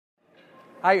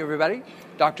Hi everybody,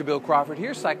 Dr. Bill Crawford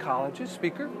here, psychologist,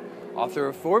 speaker, author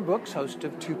of 4 books, host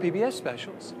of 2 PBS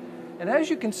specials. And as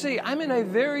you can see, I'm in a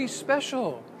very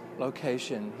special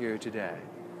location here today.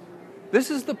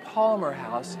 This is the Palmer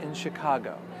House in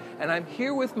Chicago, and I'm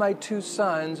here with my 2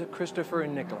 sons, Christopher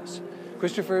and Nicholas.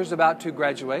 Christopher is about to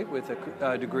graduate with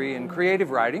a degree in creative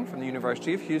writing from the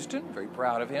University of Houston, very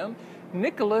proud of him.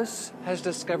 Nicholas has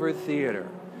discovered theater.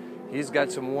 He's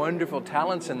got some wonderful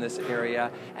talents in this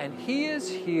area, and he is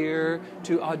here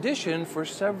to audition for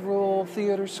several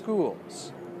theater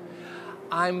schools.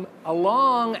 I'm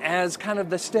along as kind of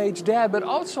the stage dad, but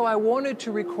also I wanted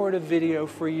to record a video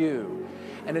for you.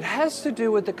 And it has to do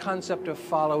with the concept of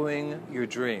following your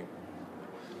dream.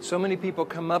 So many people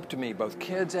come up to me, both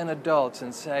kids and adults,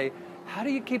 and say, how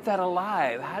do you keep that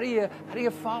alive? How do you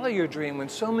follow your dream when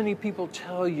so many people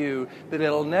tell you that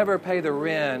it'll never pay the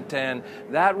rent and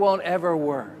that won't ever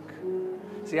work?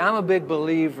 See, I'm a big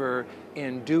believer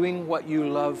in doing what you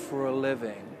love for a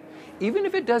living, even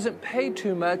if it doesn't pay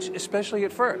too much, especially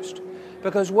at first,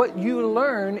 because what you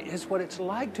learn is what it's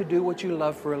like to do what you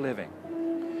love for a living.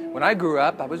 When I grew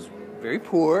up, I was very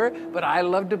poor, but I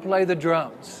loved to play the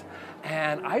drums.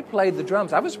 And I played the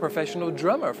drums. I was a professional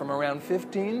drummer from around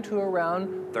 15 to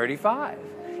around 35.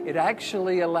 It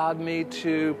actually allowed me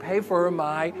to pay for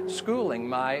my schooling,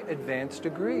 my advanced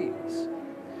degrees.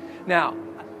 Now,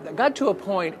 I got to a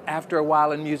point after a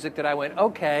while in music that I went,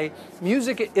 okay,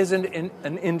 music isn't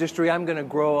an industry I'm going to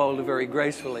grow old very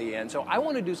gracefully in, so I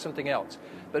want to do something else.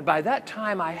 But by that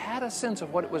time, I had a sense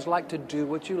of what it was like to do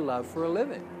what you love for a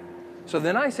living. So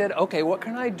then I said, okay, what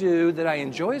can I do that I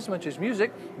enjoy as much as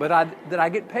music, but that I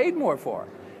get paid more for?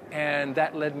 And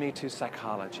that led me to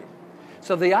psychology.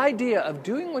 So the idea of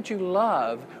doing what you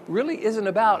love really isn't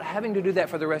about having to do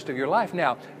that for the rest of your life.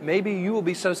 Now, maybe you will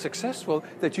be so successful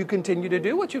that you continue to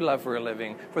do what you love for a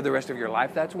living for the rest of your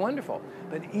life. That's wonderful.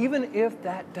 But even if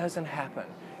that doesn't happen,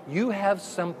 you have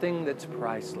something that's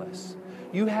priceless.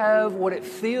 You have what it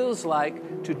feels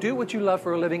like to do what you love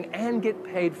for a living and get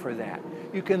paid for that.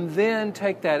 You can then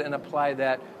take that and apply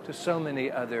that to so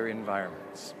many other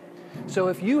environments. So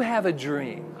if you have a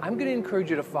dream, I'm going to encourage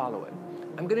you to follow it.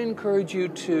 I'm going to encourage you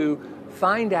to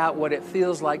find out what it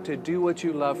feels like to do what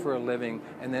you love for a living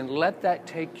and then let that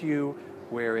take you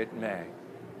where it may.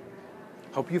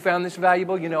 Hope you found this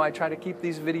valuable. You know, I try to keep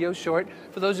these videos short.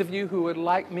 For those of you who would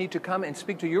like me to come and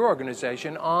speak to your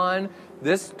organization on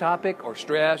this topic or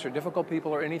stress or difficult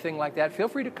people or anything like that, feel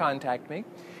free to contact me.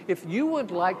 If you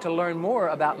would like to learn more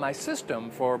about my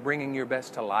system for bringing your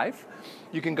best to life,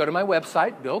 you can go to my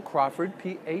website,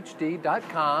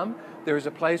 billcrawfordphd.com. There's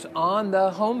a place on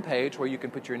the homepage where you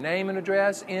can put your name and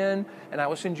address in, and I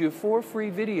will send you 4 free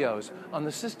videos on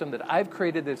the system that I've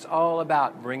created that's all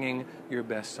about bringing your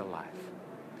best to life.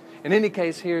 In any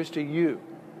case, here's to you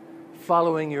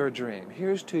following your dream.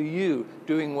 Here's to you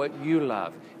doing what you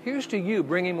love. Here's to you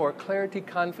bringing more clarity,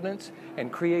 confidence,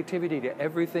 and creativity to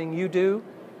everything you do.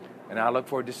 And I look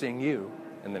forward to seeing you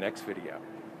in the next video.